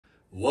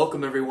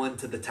Welcome everyone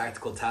to the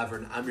Tactical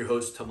Tavern. I'm your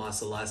host, Tomas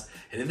Alas,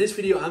 and in this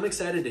video, I'm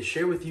excited to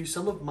share with you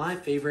some of my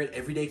favorite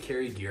everyday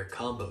carry gear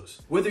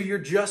combos. Whether you're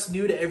just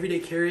new to everyday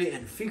carry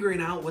and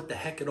figuring out what the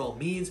heck it all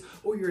means,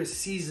 or you're a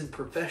seasoned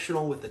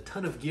professional with a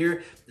ton of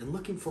gear and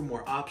looking for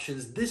more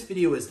options, this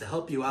video is to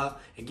help you out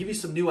and give you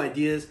some new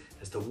ideas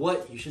as to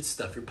what you should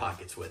stuff your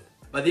pockets with.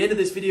 By the end of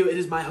this video, it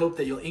is my hope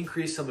that you'll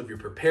increase some of your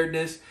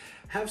preparedness,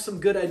 have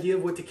some good idea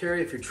of what to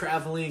carry if you're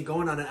traveling,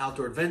 going on an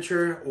outdoor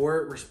adventure,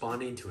 or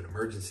responding to an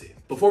emergency.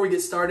 Before we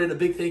get started, a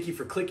big thank you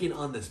for clicking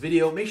on this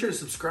video. Make sure to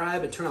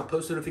subscribe and turn on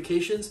post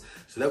notifications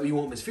so that way you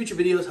won't miss future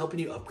videos helping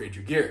you upgrade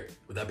your gear.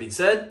 With that being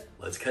said,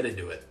 let's cut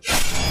into it.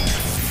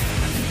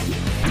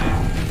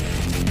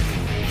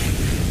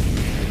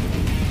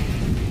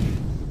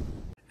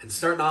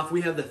 Starting off, we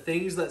have the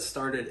things that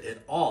started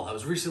it all. I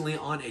was recently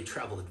on a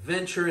travel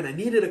adventure and I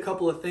needed a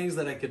couple of things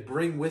that I could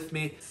bring with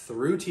me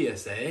through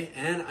TSA,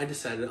 and I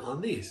decided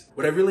on these.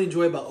 What I really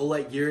enjoy about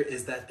Olight gear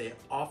is that they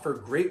offer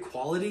great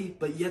quality,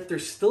 but yet they're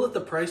still at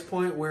the price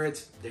point where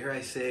it's, dare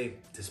I say,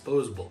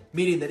 disposable.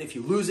 Meaning that if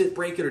you lose it,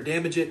 break it, or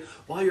damage it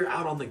while you're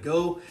out on the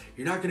go,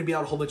 you're not gonna be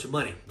out a whole bunch of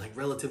money, like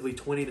relatively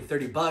 20 to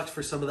 30 bucks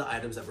for some of the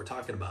items that we're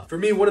talking about. For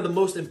me, one of the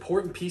most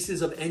important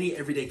pieces of any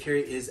everyday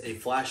carry is a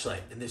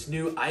flashlight, and this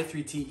new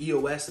i3T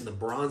EOS in the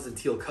bronze and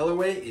teal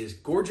colorway is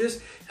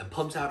gorgeous and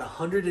pumps out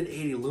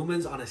 180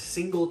 lumens on a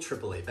single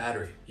AAA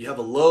battery. You have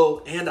a low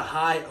and a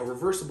high, a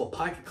reversible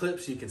pocket clip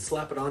so you can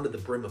slap it onto the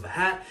brim of a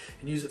hat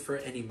and use it for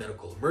any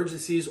medical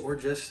emergencies or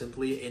just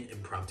simply an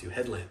impromptu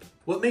headlamp.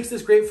 What makes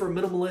this great for a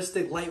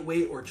minimalistic,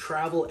 lightweight, or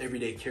travel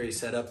everyday carry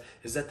setup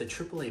is that the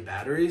AAA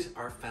batteries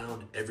are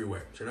found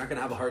everywhere. So you're not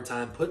gonna have a hard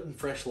time putting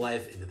fresh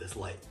life into this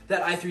light.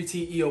 That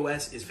i3T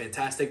EOS is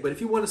fantastic, but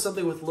if you wanted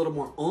something with a little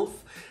more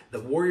oomph,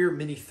 the Warrior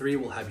Mini 3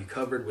 will have you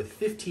covered with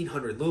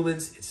 1500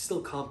 lumens. It's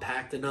still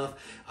compact enough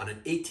on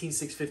an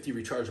 18650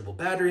 rechargeable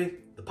battery.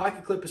 The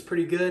pocket clip is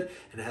pretty good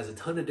and it has a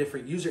ton of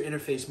different user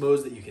interface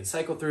modes that you can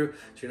cycle through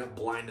so you're not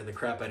blinding the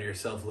crap out of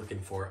yourself looking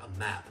for a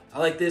map. I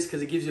like this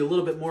because it gives you a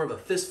little bit more of a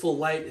fistful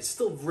light. It's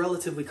still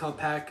relatively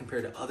compact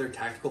compared to other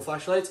tactical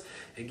flashlights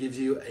and gives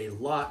you a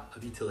lot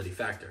of utility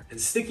factor. And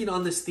sticking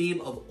on this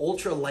theme of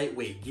ultra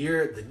lightweight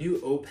gear, the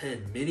new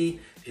O-Pen Mini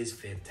is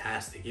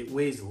fantastic. It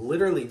weighs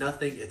literally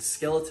nothing. It's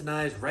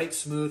skeletonized, right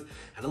smooth,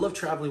 and I love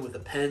traveling with a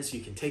pen so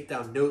you can take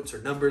down notes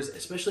or numbers,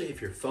 especially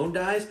if your phone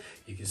dies,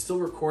 you can still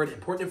record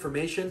important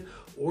information,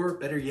 or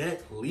better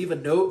yet, leave a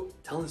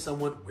note telling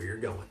someone where you're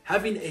going.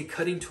 Having a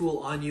cutting tool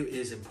on you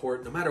is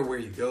important no matter where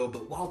you go,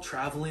 but while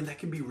traveling, that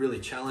can be really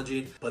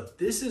challenging. But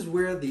this is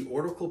where the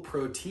Oracle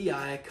Pro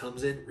TI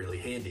comes in really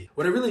handy.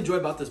 What I really enjoy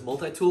about this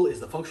multi-tool is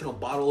the functional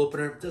bottle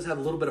opener. It does have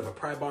a little bit of a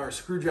pry bar,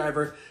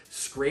 screwdriver,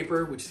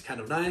 scraper, which is kind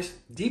of nice.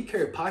 Deep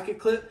carry pocket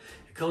clip.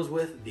 It comes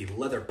with the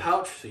leather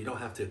pouch, so you don't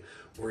have to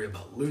worry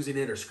about losing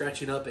it or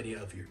scratching up any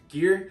of your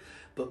gear.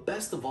 But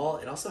best of all,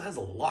 it also has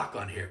a lock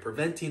on here,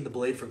 preventing the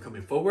blade from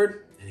coming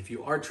forward. And if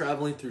you are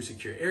traveling through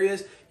secure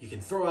areas, you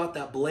can throw out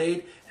that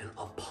blade and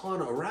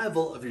upon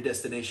arrival of your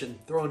destination,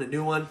 throw in a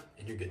new one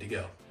and you're good to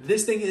go.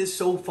 This thing is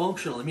so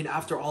functional. I mean,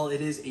 after all,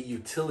 it is a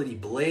utility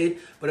blade,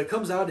 but it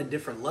comes out in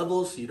different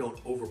levels so you don't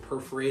over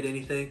perforate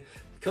anything.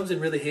 Comes in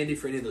really handy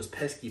for any of those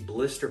pesky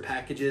blister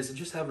packages and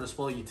just having a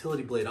small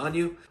utility blade on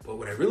you. But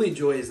what I really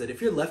enjoy is that if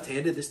you're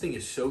left-handed, this thing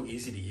is so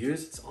easy to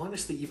use. It's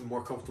honestly even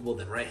more comfortable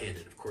than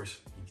right-handed. Of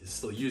course, you can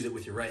still use it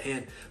with your right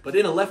hand, but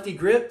in a lefty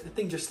grip, the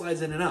thing just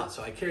slides in and out.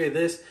 So I carry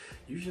this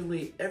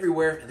usually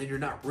everywhere, and then you're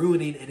not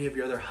ruining any of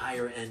your other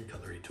higher end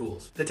cutlery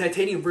tools. The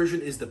titanium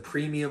version is the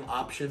premium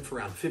option for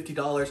around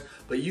 $50,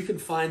 but you can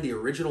find the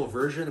original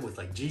version with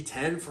like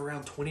G10 for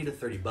around 20 to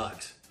 30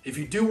 bucks. If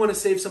you do want to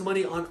save some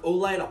money on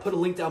Olight, I'll put a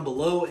link down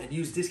below and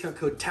use discount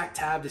code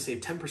TACTAV to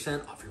save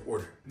 10% off your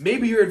order.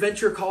 Maybe your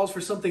adventure calls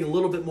for something a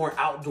little bit more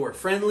outdoor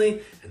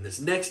friendly, and this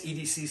next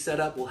EDC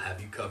setup will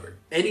have you covered.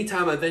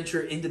 Anytime I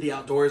venture into the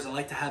outdoors, I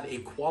like to have a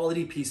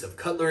quality piece of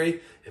cutlery,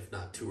 if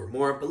not two or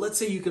more, but let's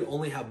say you could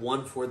only have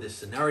one for this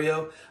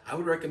scenario, I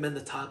would recommend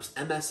the Tops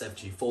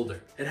MSFG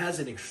folder. It has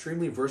an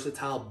extremely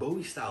versatile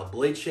Bowie style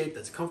blade shape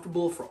that's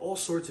comfortable for all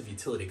sorts of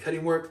utility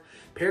cutting work.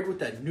 Paired with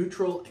that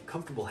neutral and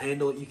comfortable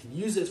handle, you can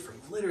use this for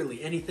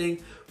literally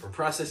anything from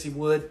processing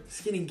wood,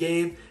 skinning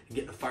game, and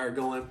getting a fire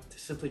going to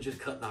simply just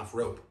cutting off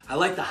rope. I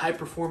like the high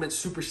performance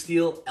super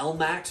steel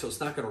L-Max so it's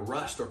not going to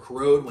rust or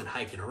corrode when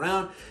hiking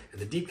around, and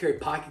the deep carry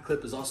pocket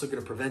clip is also going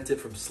to prevent it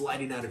from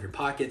sliding out of your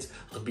pockets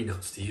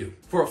unbeknownst to you.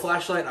 For a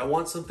flashlight, I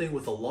want something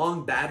with a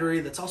long battery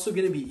that's also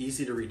going to be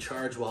easy to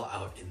recharge while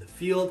out in the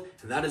field,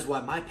 and that is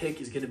why my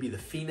pick is going to be the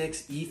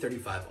Phoenix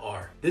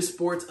E35R. This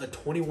sports a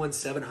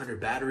 21700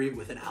 battery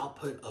with an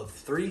output of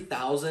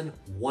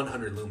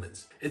 3100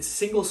 lumens. It's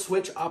single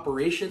switch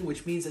operation,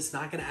 which means it's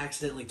not going to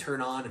accidentally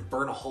turn on and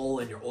burn a hole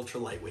in your ultra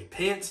lightweight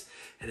pants,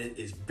 and it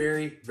is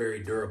very, very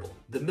durable.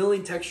 The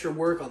milling texture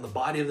work on the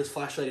body of this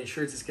flashlight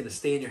ensures it's going to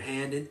stay in your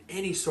hand in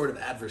any sort of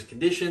adverse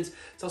conditions.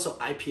 It's also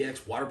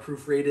IPX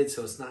waterproof rated,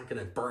 so it's not going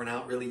to burn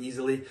out really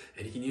easily,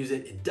 and you can use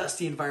it in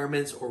dusty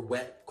environments or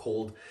wet,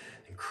 cold,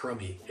 and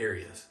crummy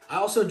areas. I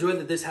also enjoy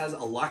that this has a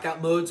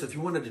lockout mode, so if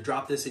you wanted to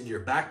drop this into your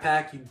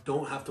backpack, you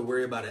don't have to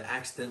worry about it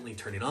accidentally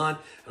turning on.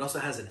 It also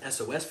has an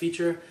SOS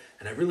feature,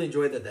 and I really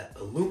enjoy that that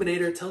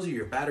illuminator tells you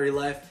your battery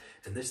life,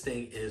 and this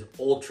thing is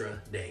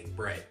ultra dang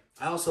bright.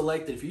 I also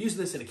like that if you're using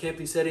this in a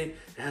camping setting,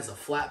 it has a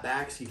flat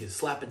back so you can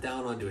slap it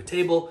down onto a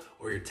table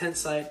or your tent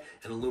site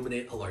and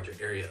illuminate a larger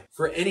area.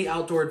 For any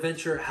outdoor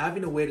adventure,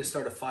 having a way to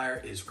start a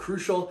fire is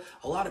crucial.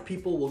 A lot of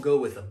people will go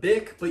with a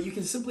Bic, but you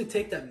can simply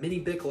take that mini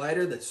Bic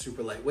lighter that's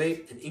super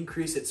lightweight and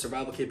increase its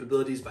survival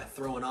capabilities by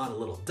throwing on a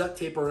little duct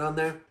tape around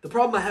there. The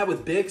problem I have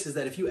with Bics is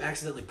that if you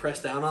accidentally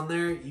press down on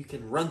there, you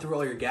can run through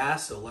all your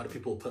gas, so a lot of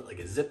people will put like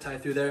a zip tie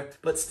through there,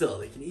 but still,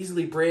 they can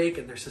easily break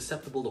and they're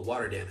susceptible to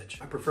water damage.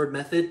 My preferred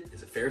method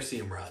is a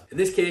ferrocerium rod. In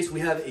this case, we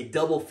have a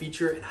double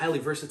feature and highly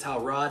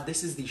versatile rod.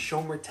 This is the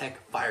Schomer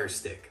Tech Fire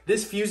Stick.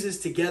 This fuses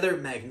together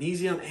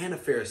magnesium and a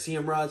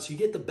ferrocerium rod, so you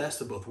get the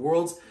best of both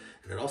worlds.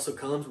 And it also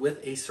comes with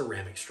a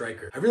ceramic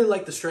striker. I really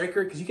like the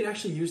striker because you can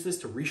actually use this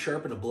to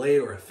resharpen a blade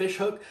or a fish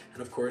hook,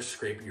 and of course,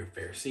 scrape your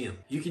ferrocerium.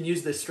 You can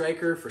use this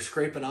striker for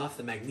scraping off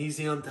the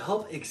magnesium to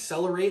help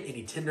accelerate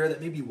any tinder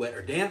that may be wet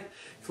or damp.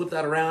 Flip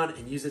that around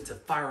and use it to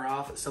fire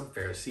off some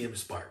ferrocerium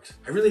sparks.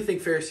 I really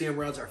think ferrocerium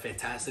rods are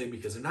fantastic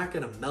because they're not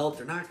gonna melt,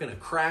 they're not gonna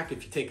crack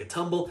if you take a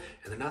tumble,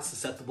 and they're not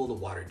susceptible to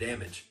water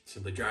damage.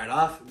 Simply dry it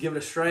off, give it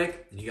a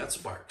strike, and you got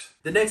sparks.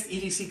 The next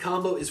EDC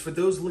combo is for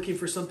those looking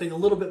for something a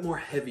little bit more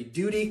heavy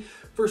duty,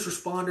 first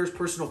responders,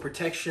 personal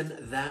protection,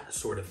 that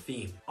sort of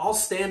theme. I'll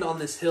stand on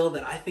this hill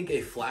that I think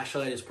a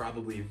flashlight is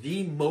probably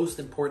the most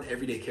important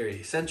everyday carry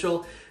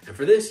essential. And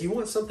for this, you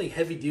want something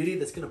heavy duty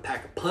that's gonna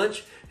pack a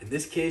punch. In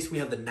this case, we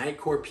have the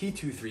Nightcore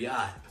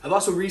P23i. I've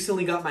also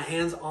recently got my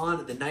hands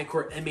on the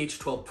Nightcore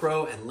MH12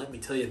 Pro, and let me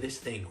tell you, this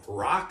thing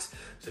rocks.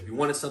 So if you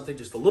wanted something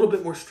just a little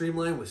bit more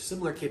streamlined with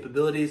similar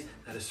capabilities,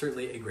 that is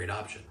certainly a great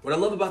option. What I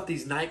love about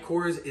these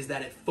Nightcores is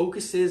that it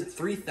focuses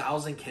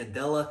 3000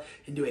 candela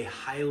into a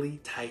highly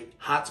tight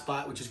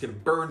hotspot, which is gonna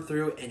burn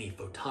through any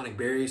photonic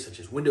barriers such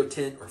as window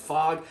tint or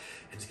fog,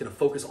 and it's gonna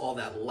focus all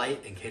that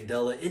light and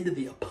candela into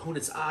the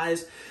opponent's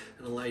eyes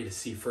and allow you to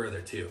see further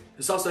too.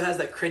 This also has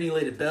that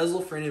crenulated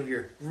bezel for any of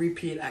your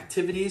repeat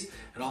activities.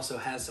 It also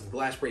has some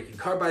glass breaking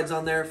carbides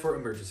on there for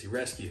emergency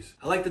rescues.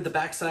 I like that the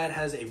backside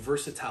has a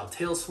versatile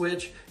tail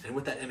switch, and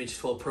with that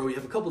MH12 Pro, you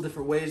have a couple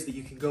different ways that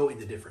you can go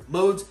into different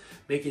modes,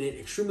 making it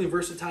extremely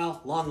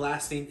versatile, long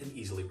lasting, and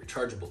easily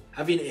rechargeable.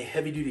 Having a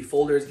heavy duty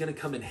folder is gonna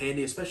come in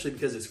handy, especially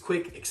because it's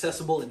quick,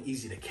 accessible, and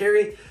easy to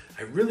carry.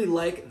 I really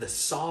like the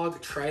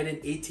SOG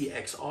Trident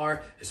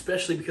ATXR,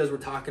 especially because we're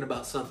talking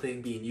about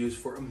something being used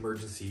for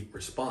emergency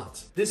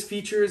response. This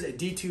features a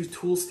D2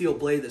 tool steel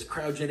blade that's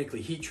cryogenically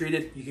heat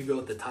treated. You can go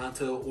with the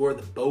Tonto or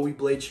the Bowie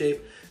blade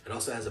shape. It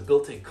also has a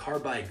built-in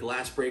carbide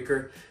glass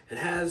breaker. It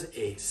has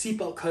a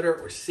seatbelt cutter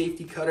or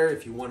safety cutter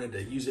if you wanted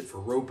to use it for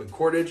rope and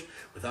cordage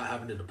without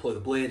having to deploy the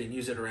blade and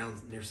use it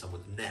around near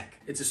someone's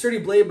neck. It's a sturdy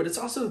blade, but it's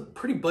also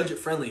pretty budget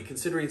friendly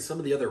considering some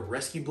of the other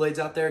rescue blades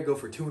out there go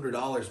for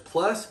 $200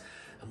 plus.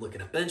 I'm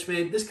looking at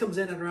Benchmade. This comes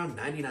in at around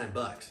 99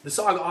 bucks. The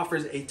SOG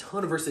offers a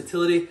ton of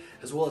versatility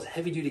as well as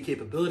heavy duty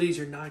capabilities.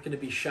 You're not gonna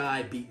be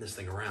shy beating this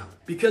thing around.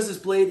 Because this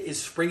blade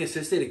is spring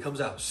assisted, it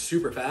comes out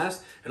super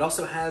fast. It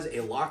also has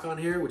a lock on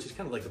here, which is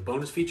kind of like a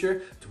bonus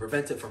feature to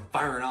prevent it from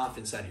firing off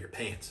inside of your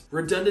pants.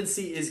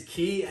 Redundancy is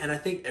key, and I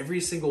think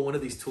every single one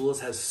of these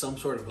tools has some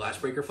sort of glass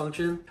breaker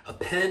function. A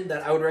pen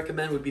that I would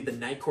recommend would be the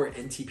Nightcore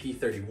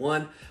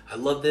NTP31. I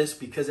love this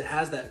because it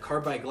has that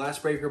carbide glass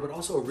breaker, but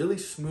also a really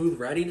smooth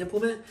writing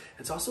implement.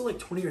 It's also like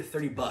 20 or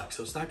 30 bucks,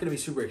 so it's not gonna be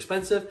super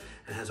expensive,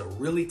 and has a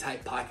really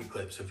tight pocket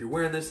clip. So if you're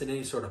wearing this in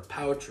any sort of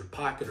pouch or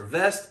pocket or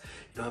vest,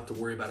 you don't have to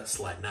worry about it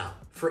sliding out.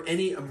 For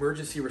any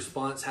emergency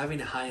response, having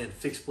a high-end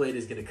fixed blade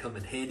is gonna come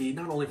in handy,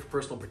 not only for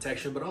personal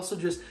protection, but also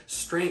just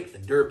strength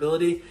and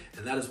durability,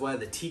 and that is why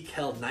the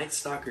TKell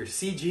Nightstalker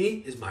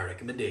CG is my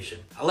recommendation.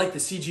 I like the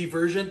CG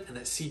version, and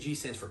that CG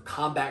stands for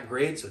combat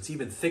grade, so it's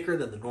even thicker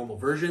than the normal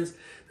versions.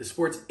 This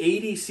sports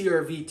 80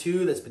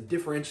 CRV2 that's been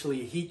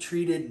differentially heat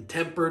treated and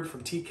tempered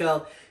from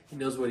TKell. He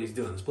knows what he's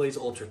doing. This blade's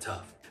ultra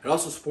tough. It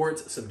also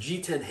sports some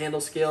G10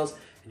 handle scales,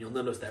 and you'll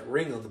notice that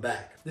ring on the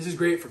back. This is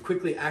great for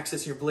quickly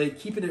accessing your blade,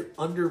 keeping it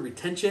under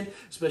retention,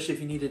 especially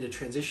if you needed to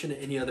transition to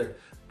any other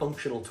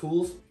functional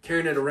tools.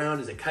 Carrying it around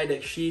is a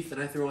Kydex sheath, and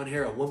I threw on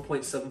here a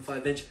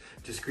 1.75-inch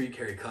discreet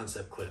carry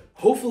concept clip.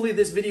 Hopefully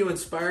this video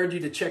inspired you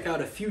to check out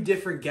a few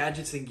different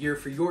gadgets and gear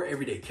for your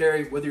everyday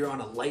carry, whether you're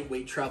on a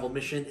lightweight travel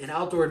mission, an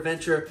outdoor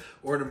adventure,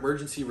 or an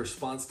emergency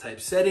response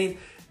type setting.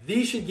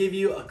 These should give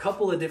you a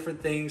couple of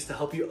different things to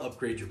help you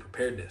upgrade your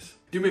preparedness.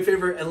 Do me a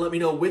favor and let me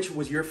know which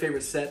was your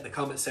favorite set in the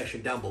comment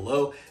section down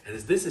below, and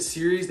is this a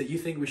series that you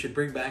think we should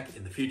bring back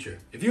in the future?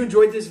 If you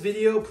enjoyed this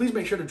video, please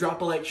make sure to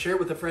drop a like, share it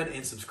with a friend,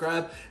 and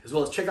subscribe, as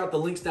well as check out the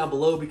links down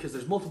below because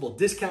there's multiple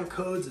discount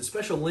codes and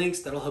special links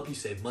that'll help you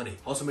save money.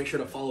 Also make sure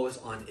to follow us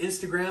on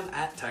Instagram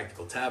at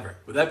Tactical Tavern.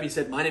 With that being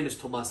said, my name is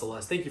Tomas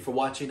Alas. Thank you for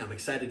watching. I'm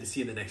excited to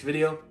see you in the next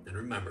video, and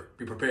remember,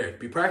 be prepared,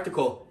 be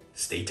practical,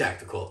 stay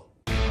tactical.